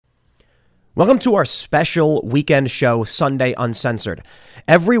Welcome to our special weekend show, Sunday Uncensored.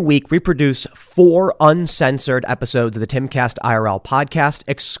 Every week, we produce 4 uncensored episodes of the Timcast IRL podcast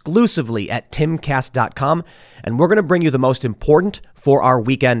exclusively at timcast.com, and we're going to bring you the most important for our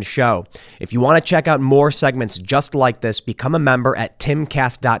weekend show. If you want to check out more segments just like this, become a member at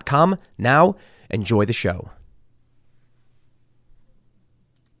timcast.com. Now, enjoy the show.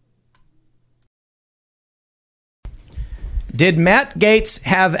 Did Matt Gaetz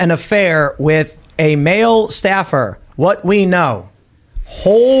have an affair with a male staffer? What we know.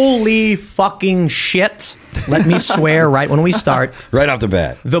 Holy fucking shit. Let me swear right when we start. Right off the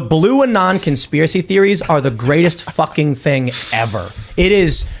bat. The Blue Anon conspiracy theories are the greatest fucking thing ever. It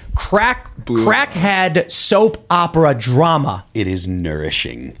is crackhead soap opera drama. It is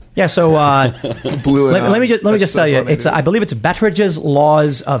nourishing. Yeah, so Blue Anon. let me just tell you, it's I believe it's Betteridge's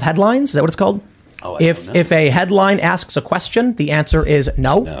Laws of Headlines. Is that what it's called? Oh, if a headline asks a question, the answer is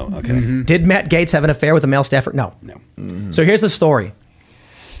no. No, okay. Did Matt Gaetz have an affair with a male staffer? No. So here's the story.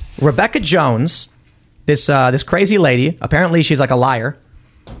 Rebecca Jones, this crazy lady, apparently she's like a liar.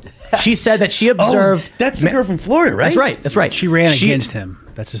 She said that she observed... Oh, that's the girl from Florida, right? That's right. She ran against him.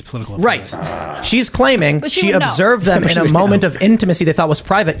 That's his political right. opponent. She's claiming she observed them in a moment of intimacy they thought was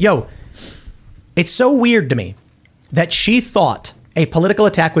private. Yo, it's so weird to me that she thought a political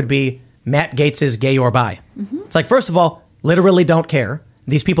attack would be Matt Gaetz is gay or bi. It's like, first of all, literally don't care.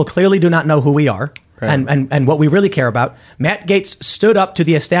 These people clearly do not know who we are and what we really care about. Matt Gaetz stood up to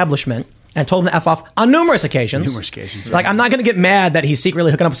the establishment and told him to F off on numerous occasions. Like, I'm not going to get mad that he's secretly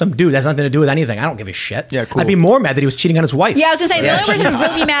hooking up with some dude. That has nothing to do with anything. I don't give a shit. Yeah, cool. I'd be more mad that he was cheating on his wife. Yeah, I was going to say, the only person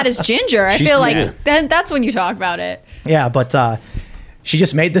who's really mad is Ginger. I feel like then that's when you talk about it. Yeah, but she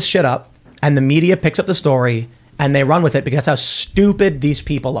just made this shit up, and the media picks up the story, and they run with it because that's how stupid these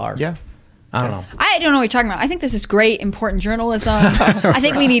people are. Yeah. I don't know. I don't know what you're talking about. I think this is great, important journalism. I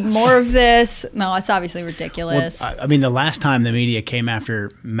think we need more of this. No, it's obviously ridiculous. Well, I mean, the last time the media came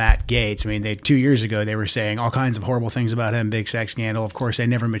after Matt Gaetz, I mean, 2 years ago, they were saying all kinds of horrible things about him, big sex scandal. Of course, they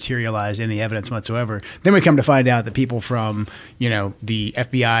never materialized any evidence whatsoever. Then we come to find out that people from, the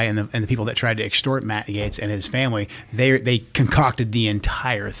FBI and the people that tried to extort Matt Gaetz and his family, they concocted the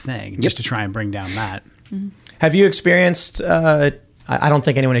entire thing just to try and bring down Matt. Have you experienced... I don't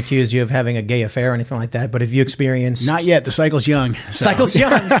think anyone accused you of having a gay affair or anything like that, but have you experienced... Not yet. The cycle's young. So. Cycle's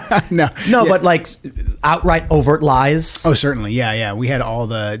young? No, but like outright overt lies? Oh, certainly. Yeah. We had all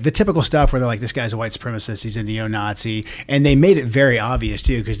the typical stuff where they're like, this guy's a white supremacist, he's a neo-Nazi. And they made it very obvious,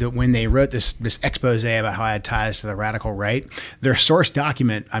 too, because when they wrote this expose about how I had ties to the radical right, their source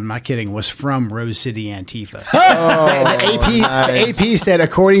document, I'm not kidding, was from Rose City Antifa. The AP said,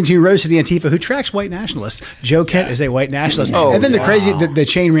 according to Rose City Antifa, who tracks white nationalists, Joe Kent is a white nationalist. And then the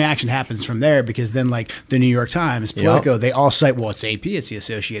chain reaction happens from there, because then like the New York Times, Politico, they all cite, well, it's AP, it's the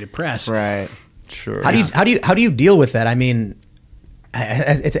Associated Press. Right. Sure. How do you deal with that? I mean,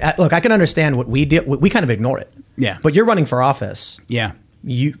 look, I can understand what we deal. We kind of ignore it. Yeah. But you're running for office. Yeah.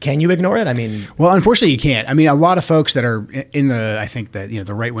 Can you ignore it? I mean, well, unfortunately, you can't. I mean, a lot of folks that are in I think that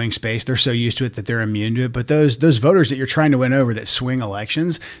the right wing space, they're so used to it that they're immune to it. But those voters that you're trying to win over that swing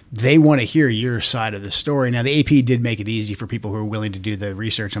elections, they want to hear your side of the story. Now, the AP did make it easy for people who are willing to do the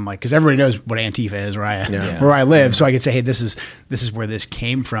research. I'm like, because everybody knows what Antifa is where I live, so I could say, hey, this is where this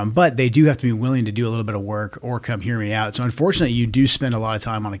came from. But they do have to be willing to do a little bit of work or come hear me out. So unfortunately, you do spend a lot of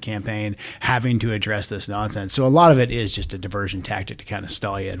time on a campaign having to address this nonsense. So a lot of it is just a diversion tactic to kind of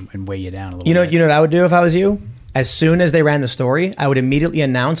stall you and weigh you down a little bit. You know what I would do if I was you? As soon as they ran the story, I would immediately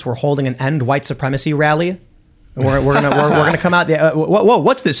announce we're holding an End White Supremacy rally. We're gonna come out there. Whoa!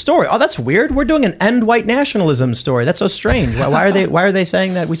 What's this story? Oh, that's weird. We're doing an End White Nationalism story. That's so strange. Why are they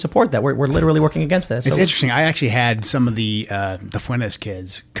saying that we support that? We're literally working against that. It's interesting. I actually had some of the Fuentes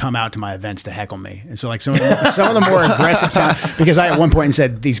kids come out to my events to heckle me, and so like some of the more aggressive times, because I at one point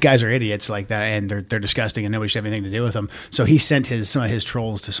said these guys are idiots like that, and they're disgusting, and nobody should have anything to do with them. So he sent some of his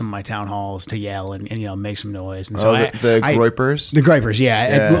trolls to some of my town halls to yell and make some noise. And so the Groypers? The Groypers,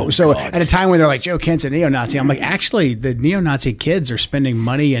 yeah. So at a time when they're like, Joe Kent's a neo-Nazi, I'm like, actually, the neo-Nazi kids are spending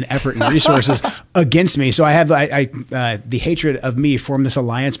money and effort and resources against me. So I have the hatred of me formed this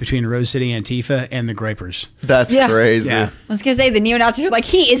alliance between Rose City Antifa and the Groypers. That's crazy. Yeah. I was going to say, the neo-Nazis are like,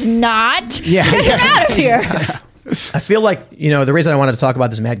 he is not. Yeah. Get him out of here. I feel like, the reason I wanted to talk about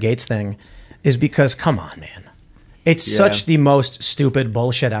this Matt Gaetz thing is because, come on, man. It's such the most stupid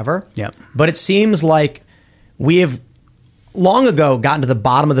bullshit ever. Yep. But it seems like we have long ago gotten to the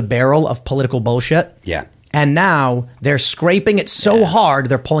bottom of the barrel of political bullshit. Yeah. And now they're scraping it so hard,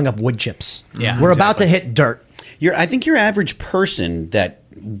 they're pulling up wood chips. Yeah, We're about to hit dirt. I think your average person that,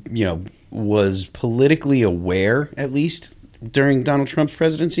 was politically aware, at least, during Donald Trump's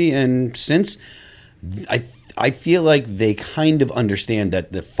presidency and since. I feel like they kind of understand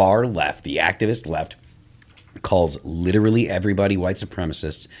that the far left, the activist left, calls literally everybody white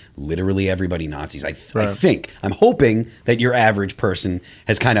supremacists, literally everybody Nazis. I think, I'm hoping that your average person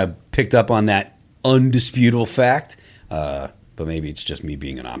has kind of picked up on that undisputable fact, but maybe it's just me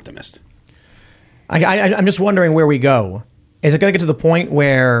being an optimist. I'm just wondering where we go. Is it going to get to the point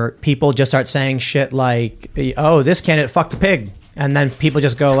where people just start saying shit like, oh, this candidate fucked a pig? And then people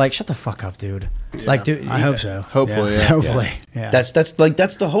just go like, shut the fuck up, dude. Yeah. Like, dude, I hope so. Hopefully, yeah. Hopefully. Yeah. That's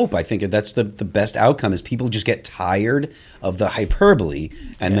the hope. I think that's the best outcome is people just get tired of the hyperbole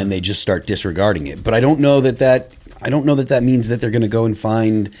and then they just start disregarding it. But I don't know that means that they're going to go and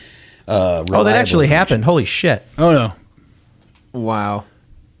find that actually happened. Holy shit. Oh no. Wow.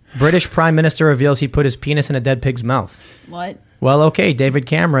 British Prime Minister reveals he put his penis in a dead pig's mouth. What? Well, okay, David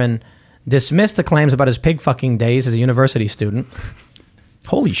Cameron dismissed the claims about his pig fucking days as a university student.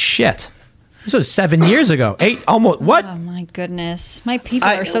 Holy shit. This was 7 years ago. 8, almost, what? Oh my goodness. My people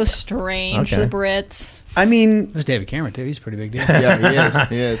are so strange, Okay. the Brits. I mean, There's David Cameron too. He's a pretty big deal. Yeah,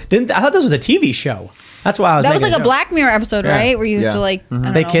 he is. I thought this was a TV show. That's why I was That was making like a Black Mirror episode, right? Where you have to like, I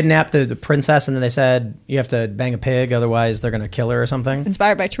don't They know, kidnapped the princess and then they said, you have to bang a pig, otherwise they're going to kill her or something.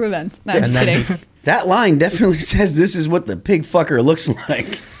 inspired by true events. No, I'm just And then- kidding. that line definitely says this is what the pig fucker looks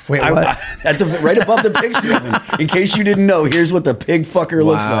like. Wait, what? Right above the picture of him. In case you didn't know, here's what the pig fucker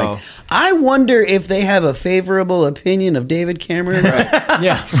looks Wow. like. I wonder if they have a favorable opinion of David Cameron.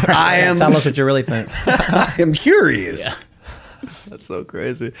 Yeah. I am. Tell us what you really think. I am curious. That's so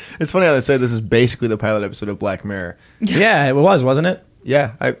crazy. It's funny how they say this is basically the pilot episode of Black Mirror. Yeah, it was, wasn't it?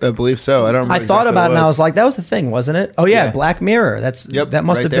 Yeah, I believe so. I don't remember I thought exactly about what it and I was like, that was the thing, wasn't it? Oh yeah, Yeah. Black Mirror. That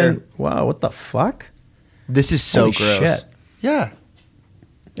must right have there. been. Wow, what the fuck? this is so Holy gross. shit. Yeah.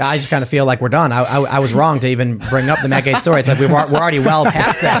 I just kind of feel like we're done. I was wrong to even bring up the Matt Gaetz story. It's like we're already well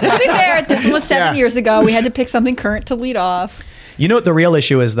past that. To be fair, this was 7 years ago. We had to pick something current to lead off. You know what the real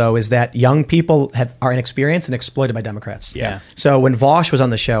issue is, though, is that young people are inexperienced and exploited by Democrats. Yeah. So when Vaush was on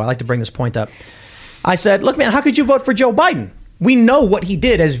the show, I like to bring this point up. I said, look, man, how could you vote for Joe Biden? We know what he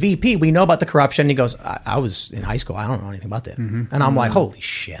did as VP. We know about the corruption. He goes, I was in high school. I don't know anything about that. And I'm like, holy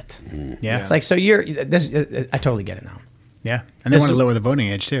shit. Yeah. It's like, so I totally get it now. Yeah. And they want to lower the voting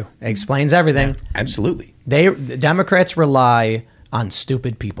age too. It explains everything. Absolutely. The Democrats rely on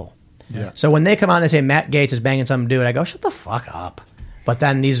stupid people. Yeah. So when they come out and they say Matt Gaetz is banging some dude, I go, shut the fuck up. But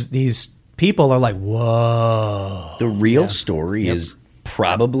then these people are like, whoa. The real story is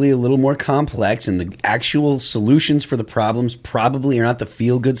probably a little more complex, and the actual solutions for the problems probably are not the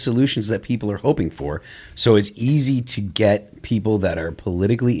feel-good solutions that people are hoping for. So it's easy to get people that are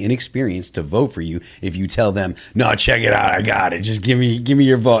politically inexperienced to vote for you if you tell them, no, check it out, I got it. Just give me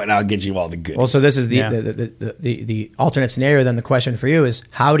your vote and I'll get you all the good. Well, so this is the alternate scenario. Then the question for you is,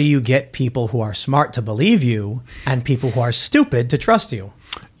 how do you get people who are smart to believe you and people who are stupid to trust you?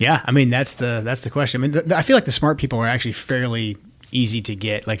 Yeah. I mean, that's the question. I mean, I feel like the smart people are actually fairly easy to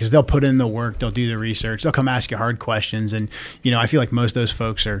get, like, because they'll put in the work, they'll do the research, they'll come ask you hard questions, and I feel like most of those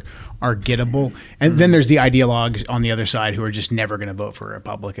folks are gettable. And then there's the ideologues on the other side who are just never going to vote for a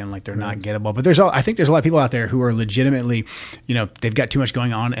Republican, like they're not gettable. But I think there's a lot of people out there who are legitimately, they've got too much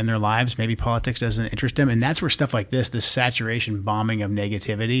going on in their lives. Maybe politics doesn't interest them, and that's where stuff like this saturation bombing of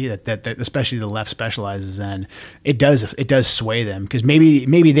negativity that especially the left specializes in, it does sway them, because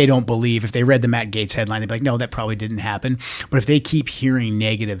maybe they don't believe. If they read the Matt Gaetz headline, they'd be like, no, that probably didn't happen. But if they keep hearing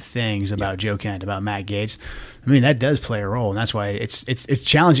negative things about Joe Kent, about Matt Gaetz, I mean, that does play a role, and that's why it's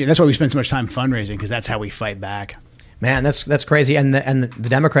challenging. That's why we spend so much time fundraising, because that's how we fight back. Man, that's crazy. And the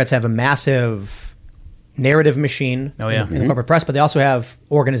Democrats have a massive narrative machine in the corporate press, but they also have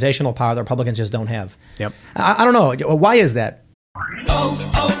organizational power that Republicans just don't have. Yep. I don't know. Why is that?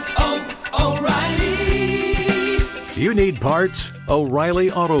 O'Reilly. You need parts? O'Reilly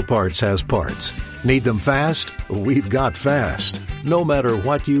Auto Parts has parts. Need them fast? We've got fast. No matter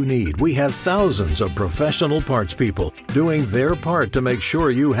what you need, we have thousands of professional parts people doing their part to make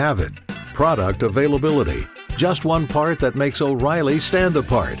sure you have it. Product availability. Just one part that makes O'Reilly stand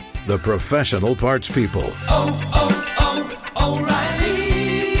apart. The professional parts people. O'Reilly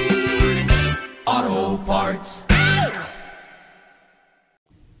Auto Parts.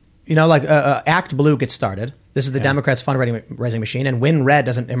 Like Act Blue gets started. This is the Democrats' fundraising machine, and Win Red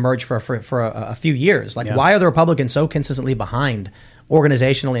doesn't emerge for a few years. Why are the Republicans so consistently behind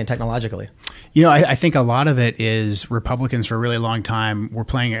organizationally and technologically. You know, I think a lot of it is Republicans for a really long time were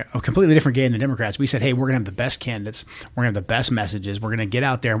playing a completely different game than Democrats. We said, hey, we're going to have the best candidates. We're going to have the best messages. We're going to get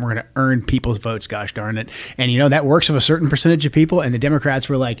out there and we're going to earn people's votes, gosh darn it. And, you know, that works with a certain percentage of people. And the Democrats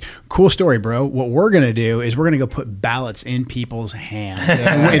were like, cool story, bro. What we're going to do is we're going to go put ballots in people's hands.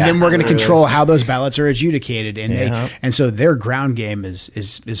 And then we're going to control how those ballots are adjudicated. And and so their ground game is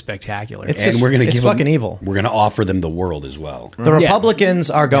spectacular. We're going to give fucking evil. We're going to offer them the world as well. The Republicans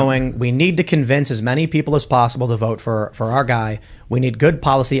are going, we need to convince as many people as possible to vote for our guy. We need good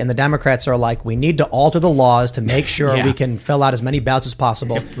policy. And the Democrats are like, we need to alter the laws to make sure we can fill out as many ballots as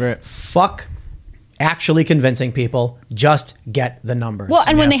possible. Fuck actually convincing people, just get the numbers. Well,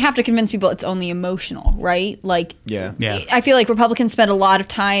 and when they have to convince people, it's only emotional, right? Like, I feel like Republicans spend a lot of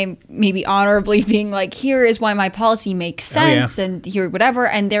time, maybe honorably, being like, here is why my policy makes sense, and here, whatever.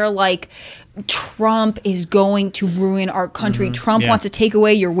 And they're like, Trump is going to ruin our country. Trump wants to take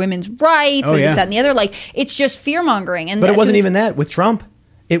away your women's rights, and this, that, and the other. Like, it's just fear mongering. But it wasn't even that with Trump.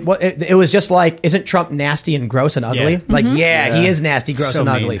 It was just like, isn't Trump nasty and gross and ugly? Like, he is nasty, gross, and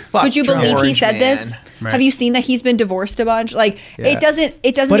ugly. Fuck. Would you Trump. believe he said this? Right. Have you seen that he's been divorced a bunch? Like, it doesn't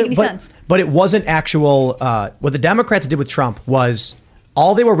make any sense. But it wasn't actual. What the Democrats did with Trump was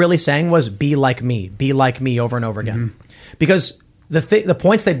all they were really saying was be like me over and over again, because the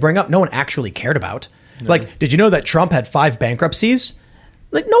points they'd bring up, no one actually cared about. No. Like, did you know that Trump had 5 bankruptcies?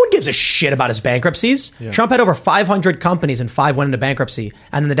 Like, no one gives a shit about his bankruptcies. Yeah. Trump had over 500 companies and 5 went into bankruptcy.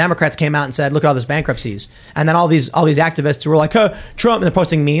 And then the Democrats came out and said, look at all these bankruptcies. And then all these activists who were like, Trump, and they're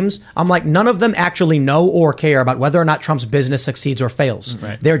posting memes. I'm like, none of them actually know or care about whether or not Trump's business succeeds or fails.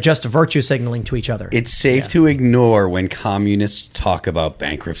 Right. They're just virtue signaling to each other. It's safe to ignore when communists talk about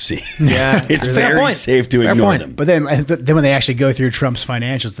bankruptcy. Yeah. It's very safe to ignore them. But then when they actually go through Trump's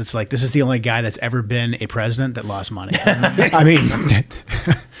financials, it's like, this is the only guy that's ever been a president that lost money. I mean...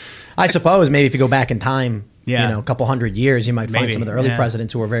 I suppose maybe if you go back in time, a couple hundred years, you might find some of the early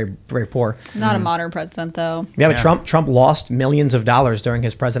presidents who were very, very poor. Not a modern president, though. Yeah, but Trump lost millions of dollars during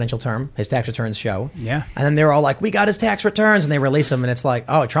his presidential term. His tax returns show. Yeah. And then they were all like, we got his tax returns, and they release them, and it's like,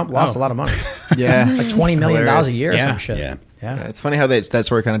 Trump lost a lot of money. Yeah. Like $20 million a year or some shit. Yeah, it's funny how that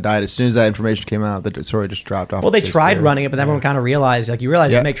story kind of died. As soon as that information came out, the story just dropped off. Well, they tried running it, but everyone kind of realized, like, you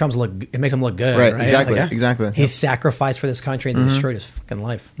realize it makes him look good, right? Exactly, like, exactly. He's sacrificed for this country and they destroyed his fucking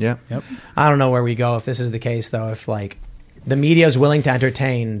life. Yeah, yep. I don't know where we go if this is the case, though. If like the media is willing to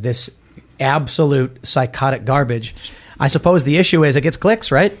entertain this absolute psychotic garbage, I suppose the issue is it gets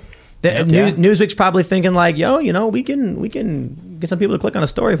clicks, right? Newsweek's probably thinking like, we can get some people to click on a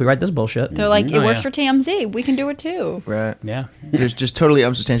story if we write this bullshit. They're like, it works for TMZ. We can do it too. Right. Yeah. There's just totally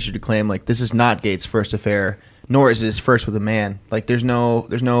unsubstantiated to claim like this is not Gates' first affair, nor is it his first with a man. Like there's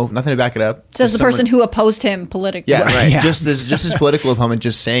nothing to back it up. Says the person who opposed him politically. Yeah, right. Yeah. Just his political opponent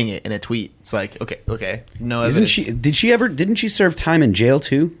just saying it in a tweet. It's like, okay. No evidence. Didn't she serve time in jail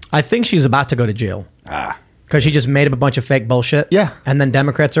too? I think she's about to go to jail. Because she just made up a bunch of fake bullshit. Yeah. And then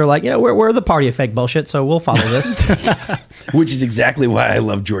Democrats are like, we're the party of fake bullshit, so we'll follow this. Which is exactly why I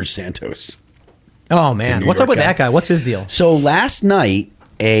love George Santos. Oh, man. What's up with that guy? What's his deal? So last night,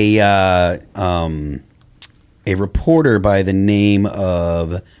 a reporter by the name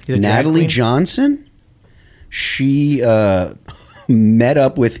of Natalie Johnson, she met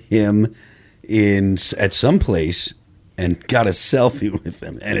up with him at some place and got a selfie with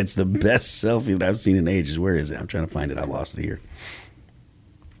him. And it's the best selfie that I've seen in ages. Where is it? I'm trying to find it. I lost it here.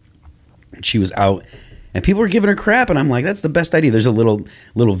 And she was out, and people were giving her crap, and I'm like, that's the best idea. There's a little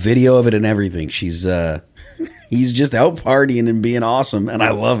video of it and everything. He's just out partying and being awesome, and I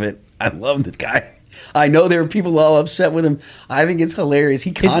love it. I love the guy. I know there are people all upset with him. I think it's hilarious.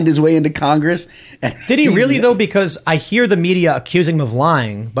 He conned his way into Congress. Did he really, though? Because I hear the media accusing him of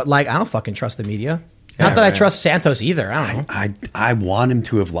lying, but like, I don't fucking trust the media. Not that I trust Santos either. I don't know. I want him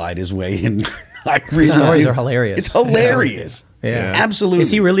to have lied his way in. His stories are hilarious. It's hilarious. Yeah. Absolutely.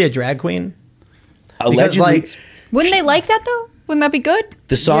 Is he really a drag queen? Allegedly. Wouldn't they like that, though? Wouldn't that be good?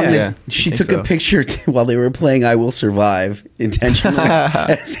 The song that she took a picture while they were playing I Will Survive intentionally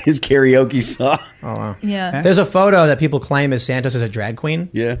as his karaoke song. Oh, wow. Yeah. There's a photo that people claim is Santos as a drag queen.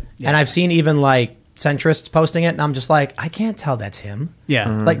 Yeah. And I've seen even like centrists posting it, and I'm just like, I can't tell that's him.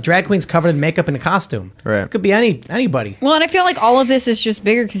 Yeah. Like drag queens covered in makeup and a costume. Right. It could be anybody. Well, and I feel like all of this is just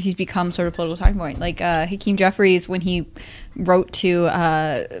bigger because he's become sort of political talking point. Like Hakeem Jeffries, when he wrote to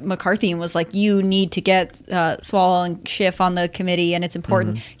McCarthy and was like, you need to get Swalwell and Schiff on the committee and it's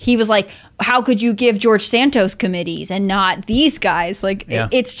important. He was like, how could you give George Santos committees and not these guys? Like,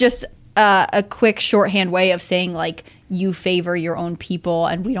 it's just a quick shorthand way of saying like, you favor your own people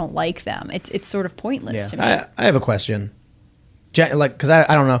and we don't like them. It's sort of pointless to me. I have a question. Like, because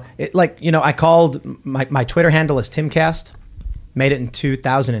I don't know. I called my Twitter handle is Timcast. Made it in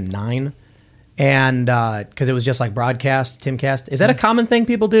 2009. And because it was just like broadcast, Timcast. Is that a common thing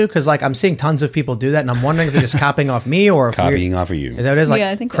people do? Because like I'm seeing tons of people do that, and I'm wondering if they're just copying off me or if Copying off of you. Is that what it is? Like Yeah,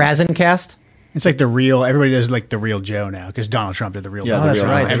 I think so. Krasencast? It's like the real. Everybody does like the real Joe now because Donald Trump did the real. Yeah, Donald the real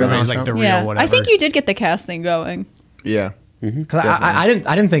Trump. Donald Everybody's Trump. like the real Yeah, whatever. I think you did get the cast thing going. Yeah. Because I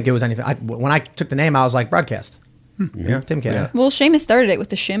didn't think it was anything. When I took the name, I was like broadcast. Timcast. Yeah. Well, Seamus started it with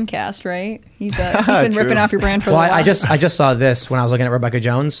the Shimcast, right? He's been ripping off your brand for a Well, while. I just saw this when I was looking at Rebecca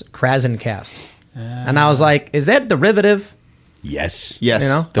Jones, Krasencast. And I was like, is that derivative? Yes. Yes. You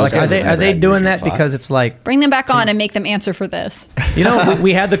know, Those like, guys are have never they had doing version that 5. because it's like, Bring them back on and make them answer for this. you know,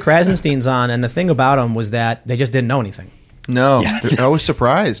 we had the Krasensteins on, and the thing about them was that they just didn't know anything. No, I was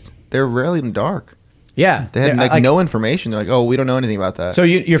surprised. They're rarely in the dark. Yeah, They had They're, like no information. They're like, oh, we don't know anything about that. So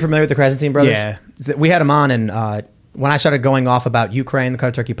you're familiar with the Krasenstein brothers? Yeah. We had them on, and when I started going off about Ukraine, the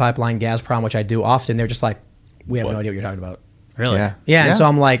Cut-Turkey Pipeline, Gazprom, which I do often, they're just like, we have no idea what you're talking about. Really. Yeah, and so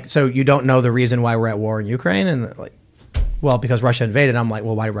I'm like, so you don't know the reason why we're at war in Ukraine? And like, well, because Russia invaded. I'm like,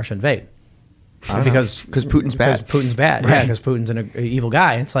 well, why did Russia invade? Because Putin's bad. Because Putin's bad. Yeah, because Putin's an evil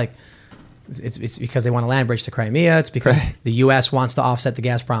guy. And it's like, it's because they want a land bridge to Crimea. It's because the U.S. wants to offset the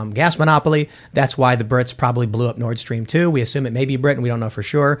Gazprom gas monopoly. That's why the Brits probably blew up Nord Stream 2. We assume it may be Britain. We don't know for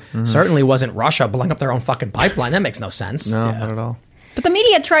sure. Certainly wasn't Russia blowing up their own fucking pipeline. That makes no sense. No, not at all. But the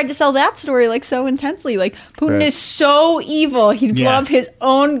media tried to sell that story like so intensely. Like Putin Right. is so evil, he'd blow Yeah. up his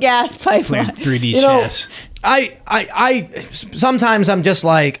own gas pipeline. Playing 3D You know, chess. I sometimes I'm just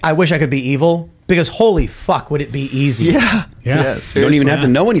like, I wish I could be evil because holy fuck, would it be easy? Yeah. Yeah. You don't even have to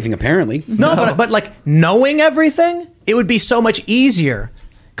know anything, apparently. No, but like knowing everything, it would be so much easier.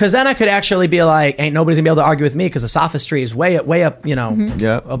 Because then I could actually be like, ain't nobody's gonna be able to argue with me because the sophistry is way up, you know,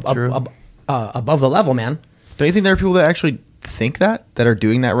 Yeah, true. above the level, man. Don't you think there are people that actually think that are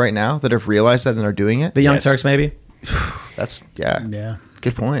doing that right now, that have realized that and are doing it? The Young Yes. Turks, maybe. That's yeah.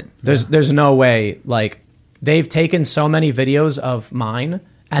 Good point. There's no way. Like they've taken so many videos of mine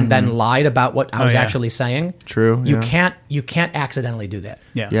and then lied about what I was yeah. actually saying. True, You yeah. can't accidentally do that.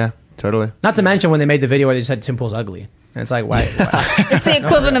 Yeah. Yeah, totally. Not to mention when they made the video where they said Tim Pool's ugly. And it's like, why? It's the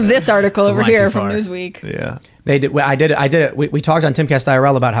equivalent of this article over line too here from far. Newsweek. Yeah. They did. I did it. We talked on Timcast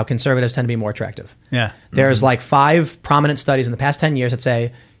IRL about how conservatives tend to be more attractive. Yeah. There's like 5 prominent studies in the past 10 years that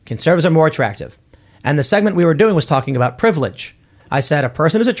say conservatives are more attractive. And the segment we were doing was talking about privilege. I said a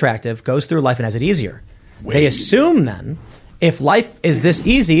person who's attractive goes through life and has it easier. They assume then if life is this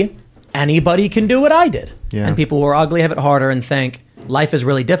easy, anybody can do what I did. Yeah. And people who are ugly have it harder and think life is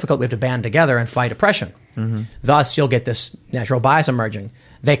really difficult. We have to band together and fight oppression. Thus, you'll get this natural bias emerging.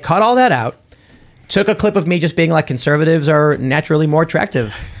 They cut all that out, took a clip of me just being like conservatives are naturally more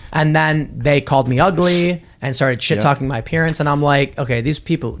attractive. And then they called me ugly and started shit talking my appearance. And I'm like, okay, these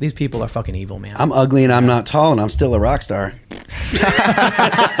people are fucking evil, man. I'm ugly and I'm not tall and I'm still a rock star.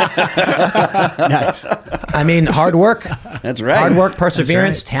 Nice. I mean, hard work, That's right. hard work,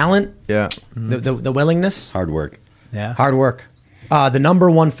 perseverance, talent, Yeah. the willingness, Hard work. Yeah. hard work. The number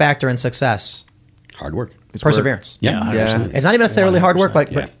one factor in success, Hard work. perseverance. Yeah. Yeah. 100%. It's not even necessarily hard work,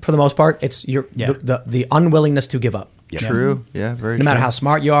 but, Yeah. but for the most part, it's Yeah. the unwillingness to give up. Yeah. True. Yeah, very No matter true. how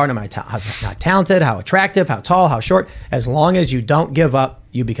smart you are, no matter how talented, how attractive, how tall, how short, as long as you don't give up,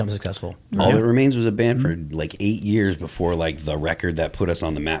 you become successful. All That Remains was a band for like 8 years before like the record that put us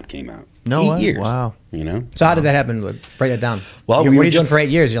on the map came out. No 8 way. years. Wow. You know? So how did that happen? Break that down. Well, what we are were you doing just- for 8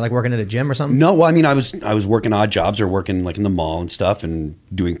 years? You're like working at a gym or something? No, well, I mean, I was working odd jobs or working like in the mall and stuff and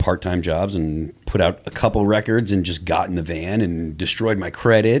doing part-time jobs and put out a couple records and just got in the van and destroyed my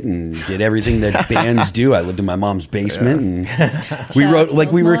credit and did everything that bands do. I lived in my mom's basement and we Shout out wrote to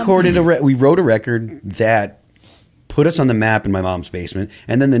like we Bill's mom. recorded we wrote a record that put us on the map in my mom's basement.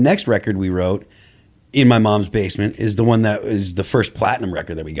 And then the next record we wrote in my mom's basement is the one that is the first platinum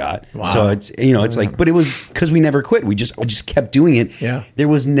record that we got. Wow. So it's, you know, it's like, but it was because we never quit. We just kept doing it. Yeah. There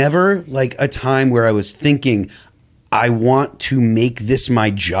was never like a time where I was thinking, I want to make this my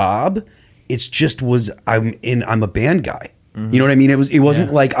job. It's just I'm a band guy. You know what I mean? It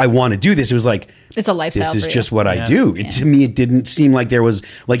wasn't like I want to do this. It was like, It's a lifestyle. this is for you. just what I do. To me, it didn't seem like there was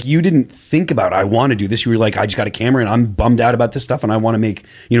like you didn't think about I want to do this. You were like, I just got a camera and I'm bummed out about this stuff and I want to make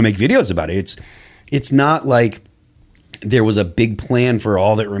videos about it. It's not like there was a big plan for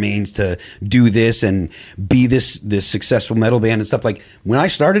All That Remains to do this and be this successful metal band and stuff. Like when I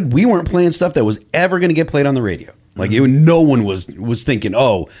started, we weren't playing stuff that was ever going to get played on the radio. Like no one was thinking,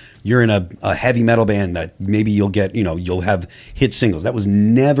 oh, you're in a heavy metal band that maybe you'll get, you'll have hit singles. That was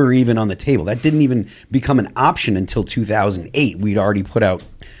never even on the table. That didn't even become an option until 2008. We'd already put out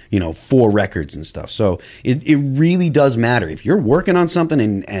 4 records and stuff. So it really does matter. If you're working on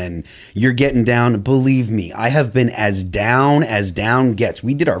something and you're getting down, believe me, I have been as down gets.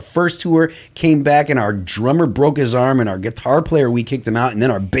 We did our first tour, came back, and our drummer broke his arm, and our guitar player, we kicked him out, and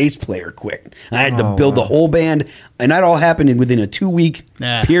then our bass player quit. I had to build the whole band, and that all happened within a 2-week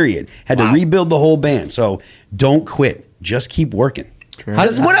period. Had to rebuild the whole band. So don't quit. Just keep working.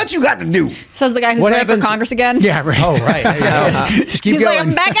 What else you got to do? Says the guy who's running for Congress again. Yeah, right. Oh, right. Just keep He's going. like,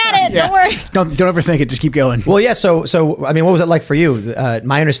 I'm back at it. Don't worry. Don't overthink it. Just keep going. Well, yeah. So I mean, what was it like for you?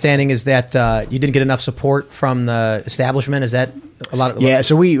 My understanding is that you didn't get enough support from the establishment. Is that a lot? Yeah.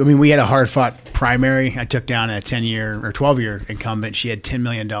 So we had a hard fought primary. I took down a 10-year or 12-year incumbent. She had $10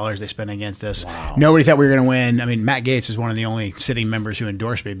 million they spent against us. Wow. Nobody thought we were going to win. I mean, Matt Gaetz is one of the only sitting members who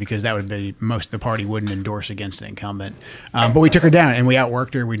endorsed me, because that would be most of the party wouldn't endorse against an incumbent. But we took her down and we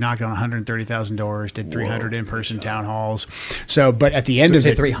outworked her. We knocked on 130,000 doors, did 300 in-person town halls. So, but at the end of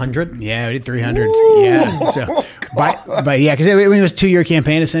it, 300. Yeah, we did 300. Woo! Yeah. So, but yeah, because it was a 2-year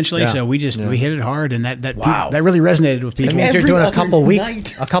campaign essentially. Yeah. So we hit it hard, and that really resonated with people. It means you're doing a couple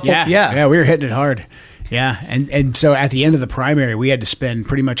weeks, a couple. Yeah, we were hitting it hard. Yeah, and so at the end of the primary, we had to spend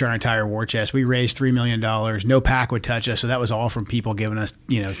pretty much our entire war chest. We raised $3 million. No PAC would touch us, so that was all from people giving us,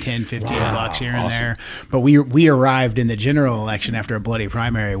 $10, $15 here and there. But we arrived in the general election after a bloody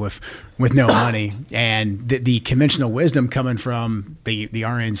primary with no money, and the conventional wisdom coming from the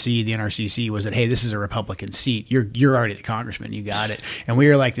RNC, the NRCC, was that, hey, this is a Republican seat. You're already the congressman. You got it. And we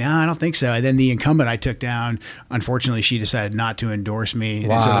were like, no, I don't think so. And then the incumbent I took down, unfortunately, she decided not to endorse me.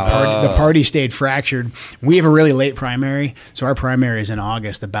 Wow. And so the party stayed fractured. We have a really late primary, so our primary is in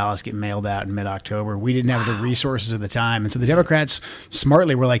August. The ballots get mailed out in mid-October. We didn't have the resources at the time, and so the Democrats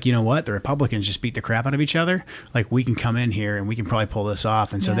smartly were like, you know what? The Republicans just beat the crap out of each other. Like, we can come in here and we can probably pull this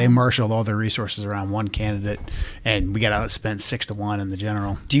off. And so they marshaled all their resources around one candidate, and we got outspent 6-1 in the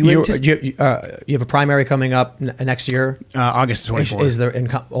general. Do you have a primary coming up next year? August 24th. Is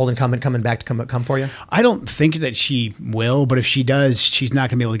the old incumbent coming back to come for you? I don't think that she will, but if she does, she's not going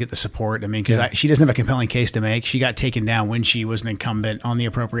to be able to get the support. I mean, because she doesn't have a compelling case to make. She got taken down when she was an incumbent on the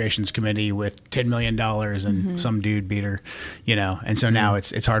Appropriations Committee with $10 million, and some dude beat her, and so now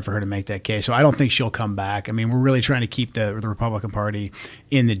it's hard for her to make that case. So I don't think she'll come back. I mean, we're really trying to keep the Republican Party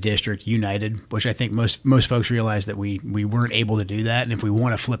in the district united, which I think most folks realize that we weren't able to do that. And if we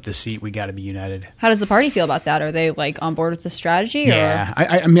want to flip the seat, we got to be united. How does the party feel about that? Are they on board with the strategy? Yeah,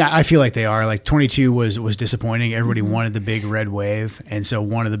 I mean, I feel like they are. Like 22 was disappointing. Everybody wanted the big red wave, and so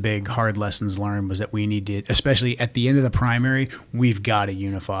one of the big hard lessons learned was that we need to, especially at the end of the primary, we've got to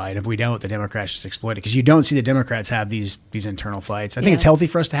unify. And if we don't, the Democrats just exploit it, because you don't see the Democrats have these internal fights. I think it's healthy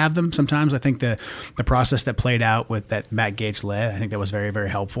for us to have them sometimes. I think the process that played out with that Matt Gaetz led, I think that was very, very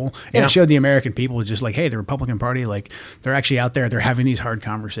helpful. And it showed the American people just like, hey, the Republican Party, like, they're actually out there. They're having these hard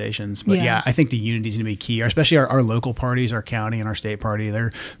conversations. But I think the unity is going to be key, especially our local parties, our county and our state party.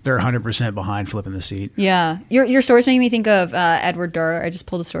 They're 100% behind flipping the seat. Yeah. Your stories make me think of Edward Durr. I just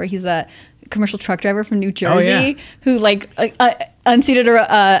pulled a story. He's that commercial truck driver from New Jersey who unseated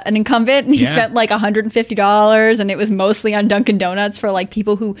an incumbent, and he spent like $150, and it was mostly on Dunkin' Donuts for like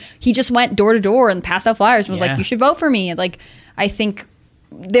people who he just went door to door and passed out flyers and was like, you should vote for me. And like, I think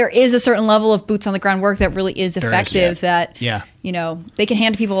there is a certain level of boots on the ground work that really is effective. That they can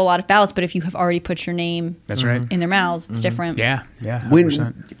hand people a lot of ballots, but if you have already put your name in their mouths, it's different.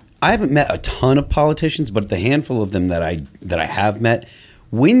 100%. I haven't met a ton of politicians, but the handful of them that I have met,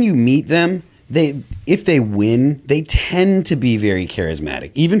 when you meet them, if they win, they tend to be very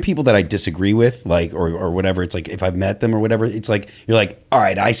charismatic. Even people that I disagree with, like or whatever, it's like if I've met them or whatever, it's like you're like, all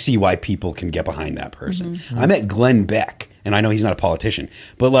right, I see why people can get behind that person. I met Glenn Beck, and I know he's not a politician,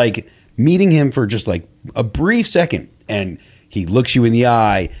 but like meeting him for just like a brief second, and he looks you in the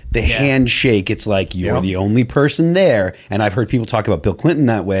eye, the handshake, it's like you're the only person there. And I've heard people talk about Bill Clinton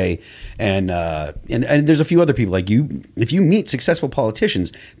that way. And there's a few other people like you. If you meet successful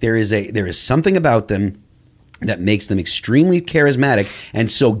politicians, there is something about them that makes them extremely charismatic.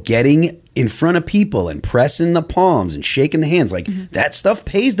 And so getting in front of people and pressing the palms and shaking the hands, like that stuff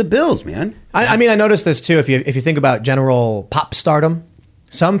pays the bills, man. I mean, I noticed this too. If you think about general pop stardom,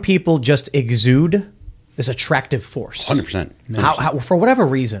 some people just exude this attractive force. 100%. How for whatever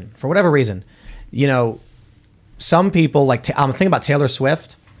reason, some people like I'm thinking about Taylor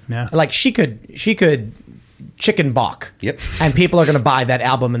Swift. Yeah. Like she could chicken balk. Yep. And people are going to buy that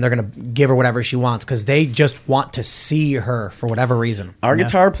album and they're going to give her whatever she wants because they just want to see her for whatever reason. Our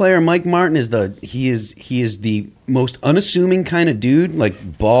guitar player Mike Martin is the most unassuming kind of dude,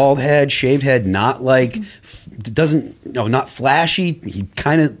 like bald head, shaved head, not like not flashy. He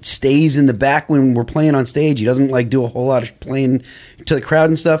kind of stays in the back when we're playing on stage. He doesn't like do a whole lot of playing to the crowd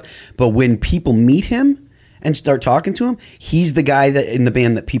and stuff. But when people meet him and start talking to him, he's the guy that in the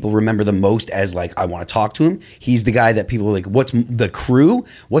band that people remember the most as like, I want to talk to him. He's the guy that people are like, what's the crew?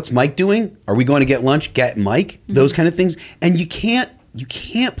 What's Mike doing? Are we going to get lunch? Get Mike? Those kind of things. And you can't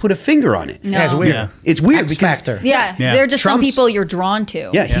put a finger on it. No. Yeah, it's weird. Yeah. It's weird X because Factor. Yeah, Yeah. they're just some Trump's- people you're drawn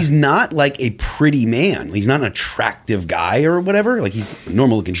to. yeah, he's not like a pretty man. He's not an attractive guy or whatever. Like he's a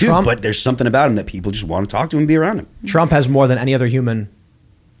normal looking dude, Trump- but there's something about him that people just want to talk to him and be around him. Trump has more than any other human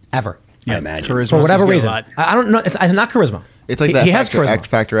ever. I imagine. Charisma. For whatever He's got a reason. lot. I don't know. It's not charisma. It's like he, that. He has charisma.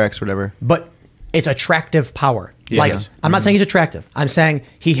 Factor X, whatever. But it's attractive power. Yeah. Like, Yes. I'm not saying he's attractive. I'm saying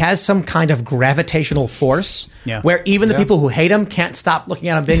he has some kind of gravitational force where even the people who hate him can't stop looking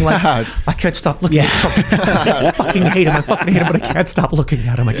at him being like, I can't stop looking at Trump. I fucking hate him. I fucking hate him, but I can't stop looking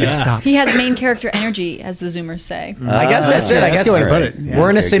at him. I can't stop. He has main character energy, as the Zoomers say. I guess that's it. I that's guess a good way to put it. Yeah. we're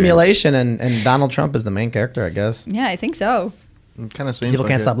in a simulation and Donald Trump is the main character, I guess. Yeah, I think so. Kind of seems People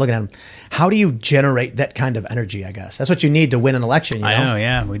like can't it. stop looking at him. How do you generate that kind of energy, I guess? That's what you need to win an election, you know? I know,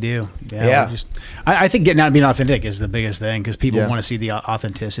 yeah, we do. Yeah. we I think getting out and being authentic is the biggest thing because people Yeah. want to see the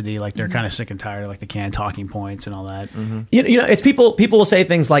authenticity. Like they're kind of sick and tired of like the canned talking points and all that. You know, it's people will say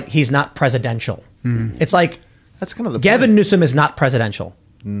things like he's not presidential. It's like That's kind of the Gavin point. Newsom is not presidential.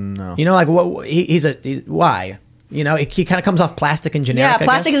 No. You know, like what he's why? You know, he kind of comes off plastic and generic. Yeah,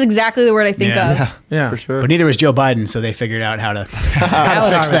 plastic I is guess. exactly the word I think Yeah. of. Yeah. for sure. But neither was Joe Biden, so they figured out how to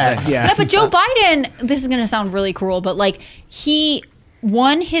fix that. Yeah. Yeah, but Joe Biden, this is going to sound really cruel, but like he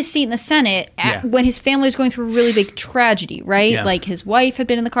won his seat in the Senate when his family was going through a really big tragedy, right? Yeah. Like his wife had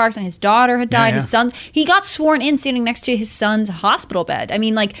been in the car accident, his daughter had died, Yeah, his son. He got sworn in standing next to his son's hospital bed. I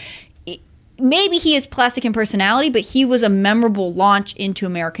mean, like, maybe he is plastic in personality, but he was a memorable launch into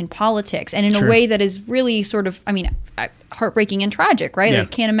American politics and in a way that is really sort of, I mean, heartbreaking and tragic, right? Yeah. I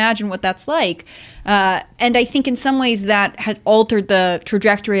can't imagine what that's like. And I think in some ways that had altered the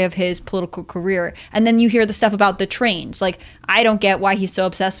trajectory of his political career. And then you hear the stuff about the trains. Like, I don't get why he's so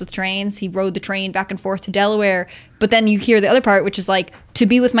obsessed with trains. He rode the train back and forth to Delaware. But then you hear the other part, which is like, to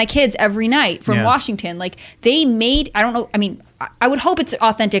be with my kids every night from Washington. Like, they made, I don't know, I mean, I would hope it's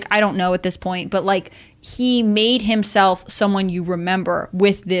authentic. I don't know at this point. But like, he made himself someone you remember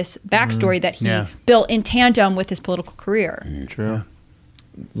with this backstory that he built in tandem with his political career. True.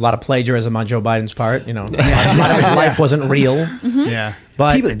 A lot of plagiarism on Joe Biden's part. You know, a lot of his life wasn't real. Yeah.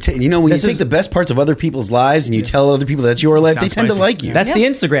 But People, you know, when you this take is- the best parts of other people's lives and you tell other people that's your life, they Sounds tend to spicy. like you. that's the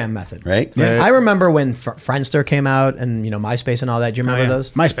Instagram method, right? I remember when Friendster came out and, you know, MySpace and all that. Do you remember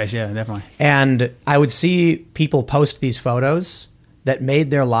those? MySpace, yeah, definitely. And I would see people post these photos that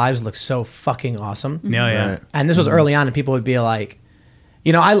made their lives look so fucking awesome. Yeah, yeah. Right. And this was early on, and people would be like,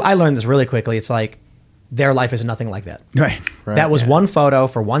 you know, I learned this really quickly. It's like, their life is nothing like that. Right. That was one photo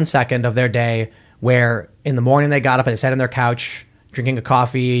for 1 second of their day where in the morning they got up and they sat on their couch, drinking a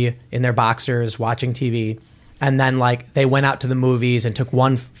coffee in their boxers, watching TV. And then like they went out to the movies and took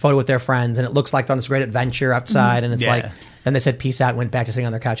one photo with their friends, and it looks like they're on this great adventure outside. And it's like, then they said peace out and went back to sitting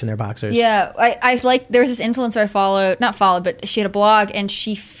on their couch in their boxers. Yeah, I like, there was this influencer I not followed, but she had a blog and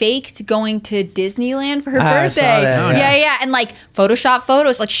she faked going to Disneyland for her I birthday. saw that, Yeah, and like Photoshop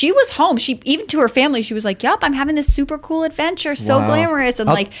photos. Like, she was home. She, even to her family, she was like, yup, I'm having this super cool adventure, so Wow. glamorous. And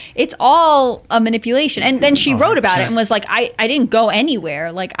like, it's all a manipulation. And then she wrote about it and was like, I didn't go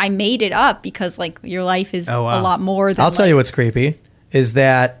anywhere. Like, I made it up because like your life is a lot more than I'll tell like- you what's creepy is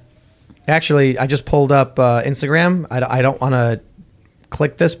that actually I just pulled up Instagram. I don't want to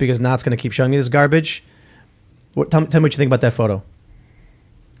click this because now it's going to keep showing me this garbage. Tell me what you think about that photo.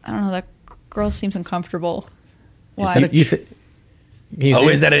 I don't know, that girl seems uncomfortable. Why? that a- Can you Oh, see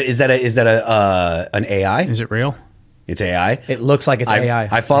is it? that an AI? Is it real? It's AI. It looks like it's AI.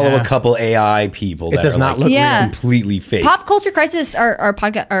 I follow Yeah. a couple AI people. That does are not like look Yeah. completely fake. Pop Culture Crisis, our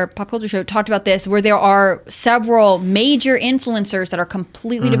podcast, our pop culture show, talked about this, where there are several major influencers that are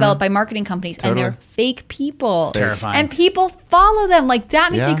completely developed by marketing companies, and they're fake people. Terrifying. And people follow them. Like,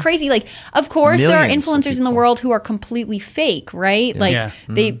 that makes me Yeah. crazy. Like, of course, there are Millions of influencers in the people. world who are completely fake, right? Like,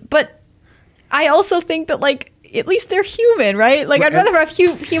 Yeah. but I also think that, like, at least they're human, right? Like, I'd rather have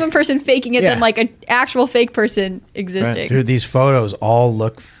a human person faking it Yeah. than like an actual fake person existing. Dude, these photos all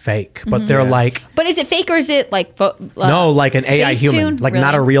look fake, but they're like But is it fake or is it like no, like an AI human, Facetune? like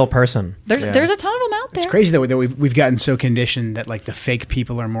not a Really? real person. There's a ton of them out there. It's crazy that we've gotten so conditioned that like the fake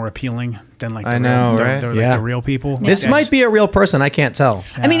people are more appealing than like I know, right? the real people. This might be a real person. I can't tell.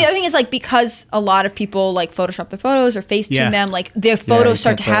 I mean, the other thing is like because a lot of people like Photoshop their photos or Facetune them, like their you photos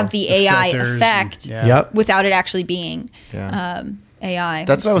start to can't have tell. the AI effect Yep. without it actually being Yeah. AI.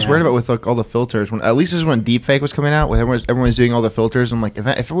 That's what I was worried about with like all the filters. When at least this is when deepfake was coming out, with everyone's doing all the filters. I'm like, if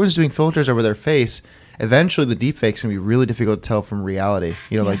everyone's doing filters over their face, eventually the deepfake's gonna be really difficult to tell from reality.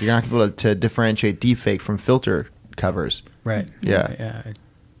 You know, like you're not gonna be able to differentiate deepfake from filter covers. Right. Yeah.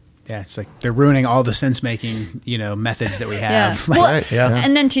 Yeah, it's like they're ruining all the sense making, methods that we have. Well, Right, yeah.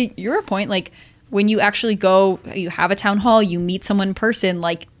 And then to your point, like when you actually go, you have a town hall, you meet someone in person,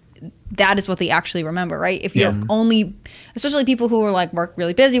 like that is what they actually remember, right? If you're only, especially people who are like work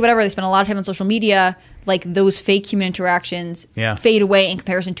really busy, whatever, they spend a lot of time on social media, like those fake human interactions fade away in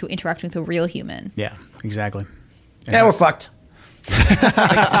comparison to interacting with a real human. Yeah, exactly. Yeah, we're fucked.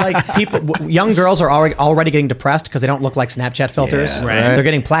 like people, young girls are already getting depressed because they don't look like Snapchat filters. Yeah, right. They're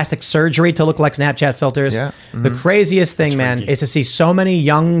getting plastic surgery to look like Snapchat filters. Yeah. The craziest thing, man, freaky. is to see so many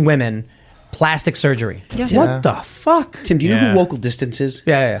young women plastic surgery. Yeah. What the fuck? Tim, do you know who Wokel Distance is?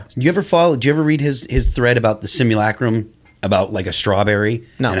 Yeah. Do you ever read his thread about the simulacrum about like a strawberry?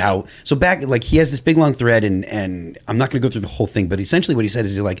 No. And how so back like he has this big long thread and I'm not going to go through the whole thing, but essentially what he said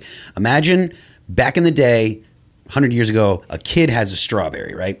is he's like, imagine back in the day, 100 years ago, a kid has a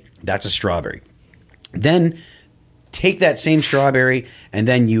strawberry, right? That's a strawberry. Then take that same strawberry and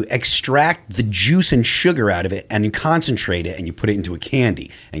then you extract the juice and sugar out of it and you concentrate it and you put it into a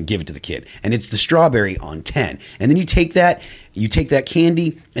candy and give it to the kid. And it's the strawberry on 10. And then you take that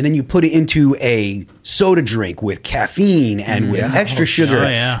candy and then you put it into a soda drink with caffeine and with extra sugar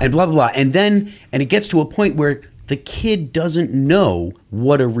and blah, blah, blah. And it gets to a point where the kid doesn't know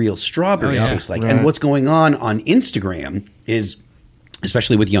what a real strawberry tastes like. Right. And what's going on Instagram is,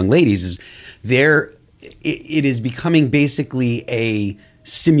 especially with young ladies, is it is becoming basically a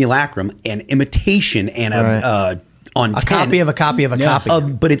simulacrum, an imitation, and on A 10, copy of a copy of a copy.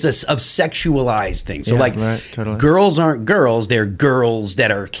 but it's a sexualized thing. So totally. girls aren't girls; they're girls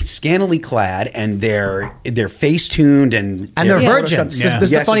that are scantily clad and they're face tuned and they're virgins. This is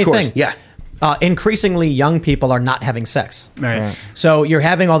the Yes, funny of course. thing. Yeah. Increasingly, young people are not having sex. Right. So you're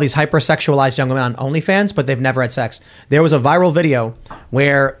having all these hypersexualized young women on OnlyFans, but they've never had sex. There was a viral video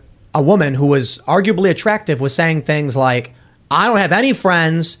where a woman who was arguably attractive was saying things like, I don't have any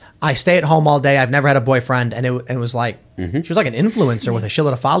friends. I stay at home all day. I've never had a boyfriend. And it was like, she was like an influencer with a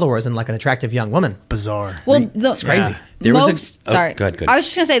shitload of followers and like an attractive young woman. Bizarre. Well, It's crazy. There was sorry. go ahead. I was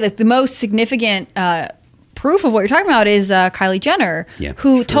just gonna say that the most significant proof of what you're talking about is Kylie Jenner,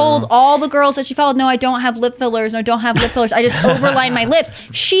 who told all the girls that she followed, "No, I don't have lip fillers. No, I don't have lip fillers. I just overline my lips."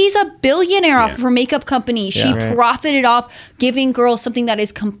 She's a billionaire off of her makeup company. She profited off giving girls something that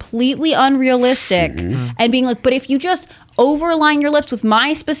is completely unrealistic and being like, "But if you just overline your lips with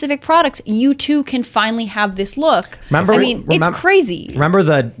my specific products, you too can finally have this look." It's crazy. Remember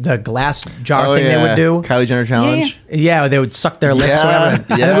the glass jar thing they would do? Kylie Jenner challenge. Yeah, they would suck their lips or whatever.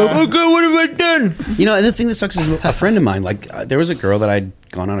 And they would go, "Okay, what have I done?" You know, and the thing that sucks is a friend of mine, like there was a girl that I'd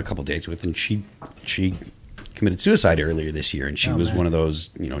gone on a couple dates with, and she committed suicide earlier this year, and she was one of those,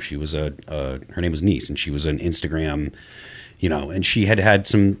 she was her name was Niece, and she was an Instagram, and she had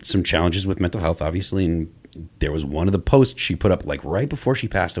some challenges with mental health, obviously, and there was one of the posts she put up like right before she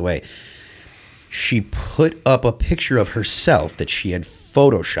passed away. She put up a picture of herself that she had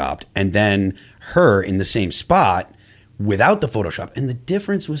photoshopped and then her in the same spot without the Photoshop. And the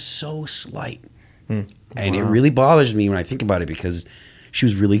difference was so slight. And it really bothers me when I think about it because she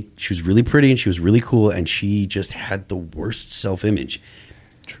was really pretty and she was really cool and she just had the worst self-image.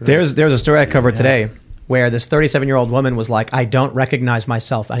 There's a story I covered today where this 37-year-old woman was like, I don't recognize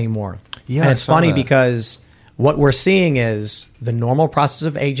myself anymore. Yeah, and it's I saw funny that. because what we're seeing is the normal process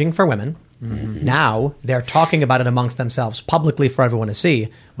of aging for women. Now they're talking about it amongst themselves publicly for everyone to see,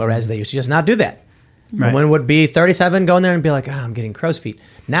 whereas they used to just not do that. Right. Women would be 37, go in there and be like, I'm getting crow's feet.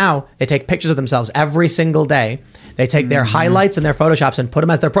 Now they take pictures of themselves every single day. They take their highlights and their Photoshops and put them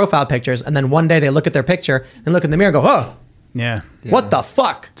as their profile pictures. And then one day they look at their picture and look in the mirror and go, oh, Yeah. what the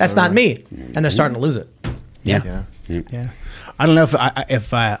fuck? That's not me. And they're starting to lose it. Yeah. I don't know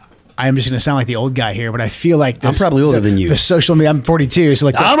if I'm just going to sound like the old guy here, but I feel like this, I'm probably older than you. The social media. I'm 42, so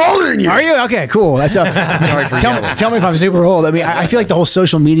like I'm older than you. Are you? Okay, cool. That's tell me if I'm super old. I mean, I feel like the whole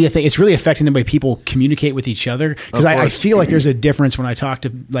social media thing, it's really affecting the way people communicate with each other. Because I feel like there's a difference when I talk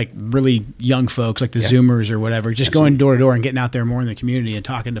to like really young folks, like the Zoomers or whatever, just going door to door and getting out there more in the community and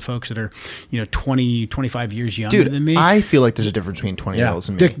talking to folks that are, 20, 25 years younger than me. I feel like there's a difference between 20-year-olds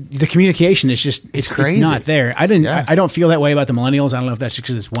and me. The communication is just, it's crazy. It's not there. I don't feel that way about the millennials. I don't know if that's just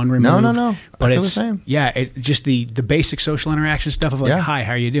because it's one room No. But I feel the it's same. yeah, it's just the basic social interaction stuff of like, Yeah. hi,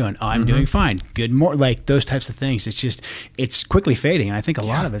 how are you doing? Oh, I'm doing fine. Good morning. Like those types of things. It's quickly fading, and I think a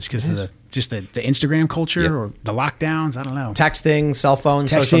lot of it's because of the Instagram culture or the lockdowns. I don't know. Texting, cell phone,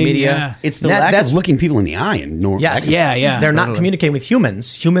 social Texting, media. yeah. It's the lack of looking people in the eye and Yes. Yeah. They're not Totally. communicating with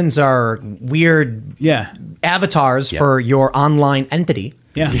humans. Humans are weird Yeah. avatars for your online entity.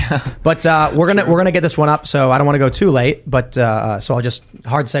 Yeah. But we're gonna get this one up, so I don't want to go too late. But so I'll just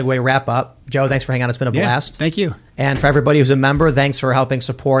hard segue wrap up. Joe, thanks for hanging out. It's been a blast. Thank you. And for everybody who's a member, thanks for helping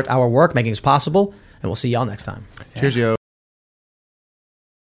support our work, making this possible. And we'll see y'all next time. Cheers, yo.